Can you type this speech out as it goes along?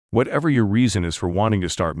Whatever your reason is for wanting to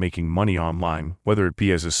start making money online, whether it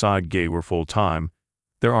be as a side gig or full-time,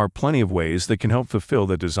 there are plenty of ways that can help fulfill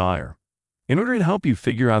that desire. In order to help you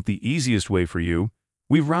figure out the easiest way for you,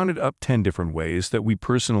 we've rounded up 10 different ways that we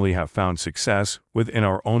personally have found success within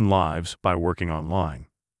our own lives by working online.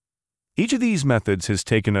 Each of these methods has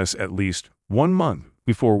taken us at least 1 month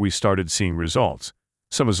before we started seeing results,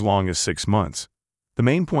 some as long as 6 months. The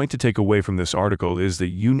main point to take away from this article is that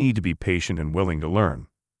you need to be patient and willing to learn.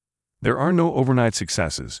 There are no overnight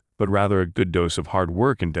successes, but rather a good dose of hard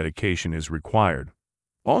work and dedication is required.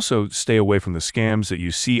 Also, stay away from the scams that you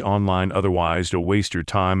see online, otherwise you'll waste your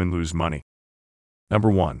time and lose money. Number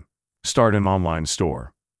 1. Start an online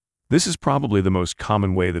store. This is probably the most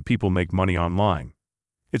common way that people make money online.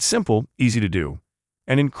 It's simple, easy to do,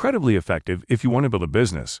 and incredibly effective if you want to build a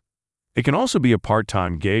business. It can also be a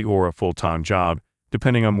part-time gig or a full-time job,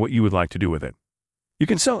 depending on what you would like to do with it. You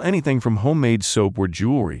can sell anything from homemade soap or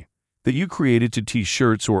jewelry that you created to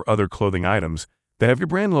t-shirts or other clothing items that have your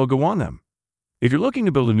brand logo on them. If you're looking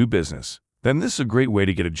to build a new business, then this is a great way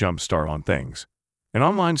to get a jump start on things. An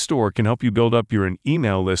online store can help you build up your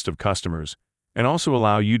email list of customers and also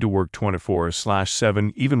allow you to work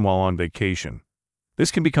 24/7 even while on vacation. This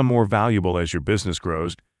can become more valuable as your business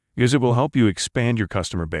grows because it will help you expand your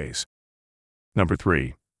customer base. Number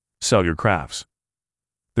 3. Sell your crafts.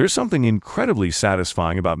 There's something incredibly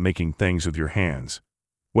satisfying about making things with your hands.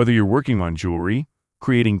 Whether you're working on jewelry,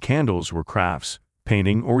 creating candles or crafts,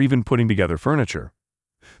 painting, or even putting together furniture,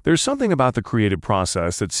 there's something about the creative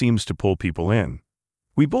process that seems to pull people in.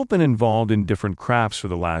 We've both been involved in different crafts for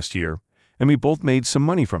the last year, and we both made some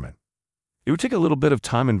money from it. It would take a little bit of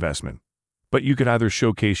time investment, but you could either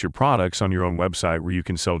showcase your products on your own website where you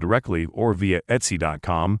can sell directly or via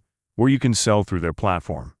Etsy.com where you can sell through their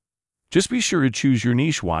platform. Just be sure to choose your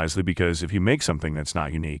niche wisely because if you make something that's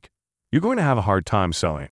not unique, you're going to have a hard time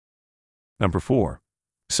selling it. Number 4.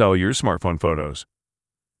 Sell your smartphone photos.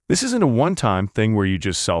 This isn't a one-time thing where you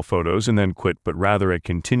just sell photos and then quit, but rather a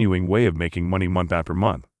continuing way of making money month after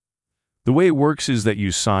month. The way it works is that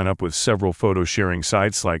you sign up with several photo sharing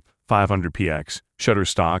sites like 500px,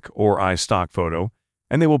 Shutterstock, or iStockPhoto,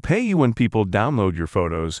 and they will pay you when people download your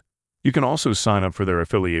photos. You can also sign up for their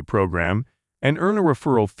affiliate program and earn a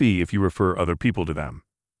referral fee if you refer other people to them.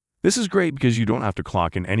 This is great because you don't have to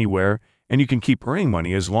clock in anywhere and you can keep earning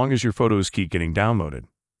money as long as your photos keep getting downloaded.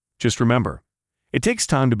 Just remember, it takes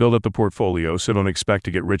time to build up the portfolio, so don't expect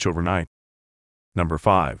to get rich overnight. Number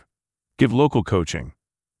 5. Give local coaching.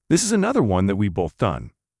 This is another one that we've both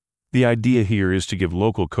done. The idea here is to give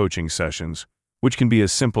local coaching sessions, which can be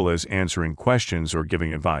as simple as answering questions or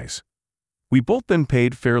giving advice. We've both been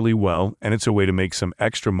paid fairly well, and it's a way to make some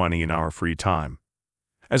extra money in our free time.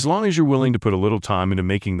 As long as you're willing to put a little time into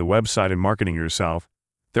making the website and marketing yourself,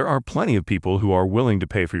 there are plenty of people who are willing to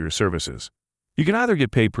pay for your services. You can either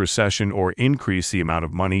get paid per session or increase the amount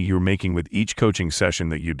of money you're making with each coaching session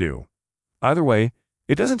that you do. Either way,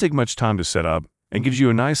 it doesn't take much time to set up and gives you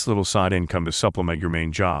a nice little side income to supplement your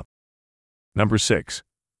main job. Number 6.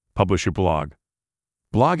 Publish your blog.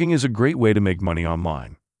 Blogging is a great way to make money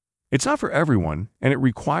online. It's not for everyone, and it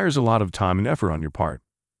requires a lot of time and effort on your part.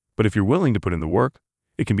 But if you're willing to put in the work,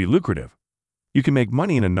 it can be lucrative. You can make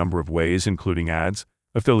money in a number of ways, including ads,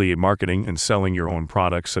 affiliate marketing, and selling your own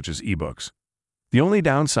products such as ebooks. The only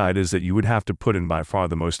downside is that you would have to put in by far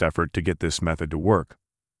the most effort to get this method to work.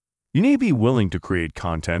 You need to be willing to create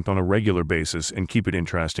content on a regular basis and keep it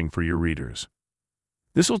interesting for your readers.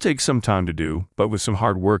 This will take some time to do, but with some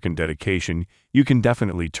hard work and dedication, you can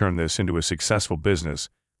definitely turn this into a successful business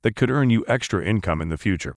that could earn you extra income in the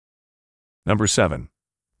future. Number 7.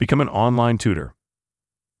 Become an online tutor.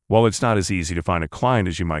 While it's not as easy to find a client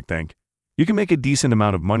as you might think, you can make a decent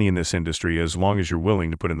amount of money in this industry as long as you're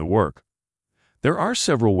willing to put in the work. There are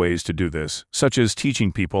several ways to do this, such as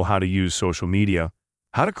teaching people how to use social media,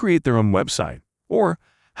 how to create their own website, or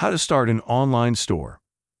how to start an online store.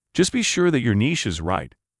 Just be sure that your niche is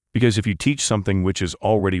right, because if you teach something which is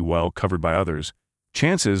already well covered by others,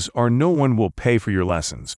 chances are no one will pay for your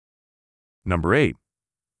lessons. Number 8.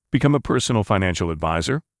 Become a personal financial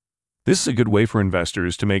advisor. This is a good way for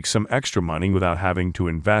investors to make some extra money without having to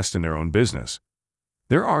invest in their own business.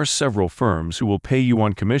 There are several firms who will pay you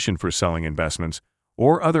on commission for selling investments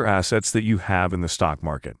or other assets that you have in the stock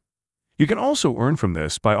market. You can also earn from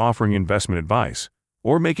this by offering investment advice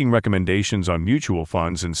or making recommendations on mutual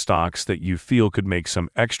funds and stocks that you feel could make some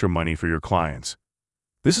extra money for your clients.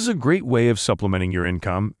 This is a great way of supplementing your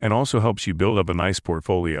income and also helps you build up a nice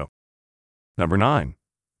portfolio. Number 9.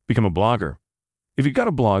 Become a blogger. If you've got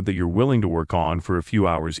a blog that you're willing to work on for a few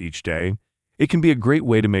hours each day, it can be a great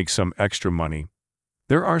way to make some extra money.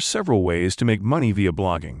 There are several ways to make money via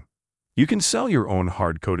blogging. You can sell your own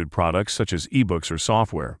hard-coded products such as ebooks or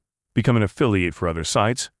software, become an affiliate for other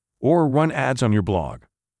sites, or run ads on your blog.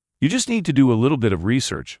 You just need to do a little bit of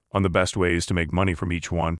research on the best ways to make money from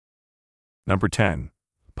each one. Number 10.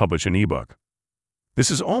 Publish an ebook.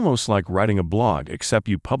 This is almost like writing a blog, except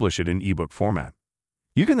you publish it in ebook format.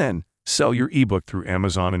 You can then sell your ebook through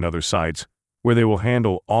Amazon and other sites, where they will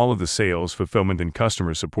handle all of the sales, fulfillment, and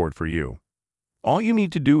customer support for you. All you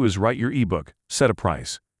need to do is write your ebook, set a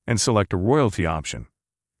price, and select a royalty option.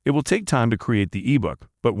 It will take time to create the ebook,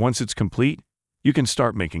 but once it's complete, you can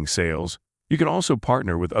start making sales. You can also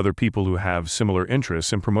partner with other people who have similar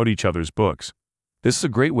interests and promote each other's books. This is a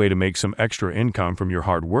great way to make some extra income from your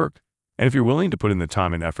hard work, and if you're willing to put in the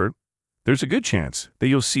time and effort, there's a good chance that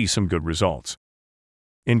you'll see some good results.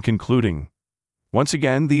 In concluding, once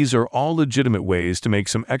again, these are all legitimate ways to make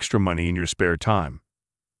some extra money in your spare time.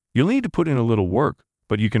 You'll need to put in a little work,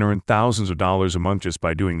 but you can earn thousands of dollars a month just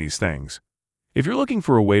by doing these things. If you're looking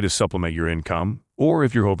for a way to supplement your income, or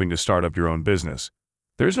if you're hoping to start up your own business,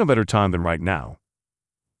 there's no better time than right now.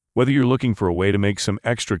 Whether you're looking for a way to make some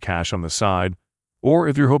extra cash on the side, or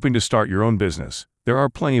if you're hoping to start your own business, there are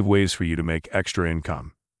plenty of ways for you to make extra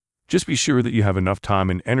income. Just be sure that you have enough time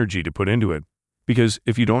and energy to put into it, because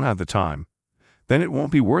if you don't have the time, then it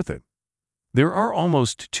won't be worth it. There are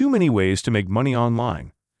almost too many ways to make money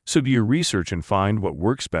online, so do your research and find what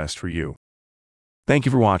works best for you. Thank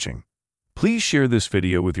you for watching. Please share this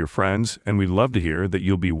video with your friends, and we'd love to hear that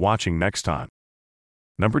you'll be watching next time.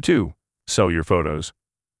 Number 2. Sell your photos.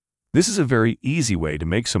 This is a very easy way to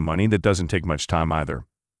make some money that doesn't take much time either.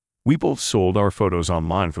 We both sold our photos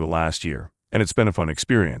online for the last year, and it's been a fun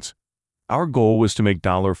experience. Our goal was to make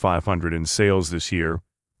 $500 in sales this year,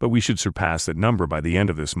 but we should surpass that number by the end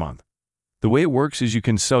of this month. The way it works is you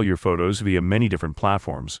can sell your photos via many different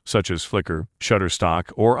platforms, such as Flickr,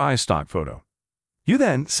 Shutterstock, or iStockPhoto. You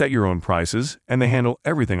then set your own prices, and they handle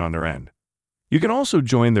everything on their end. You can also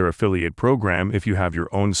join their affiliate program if you have your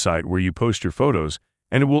own site where you post your photos,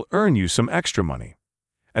 and it will earn you some extra money.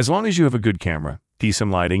 As long as you have a good camera, decent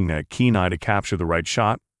lighting, and a keen eye to capture the right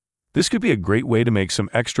shot, this could be a great way to make some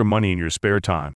extra money in your spare time.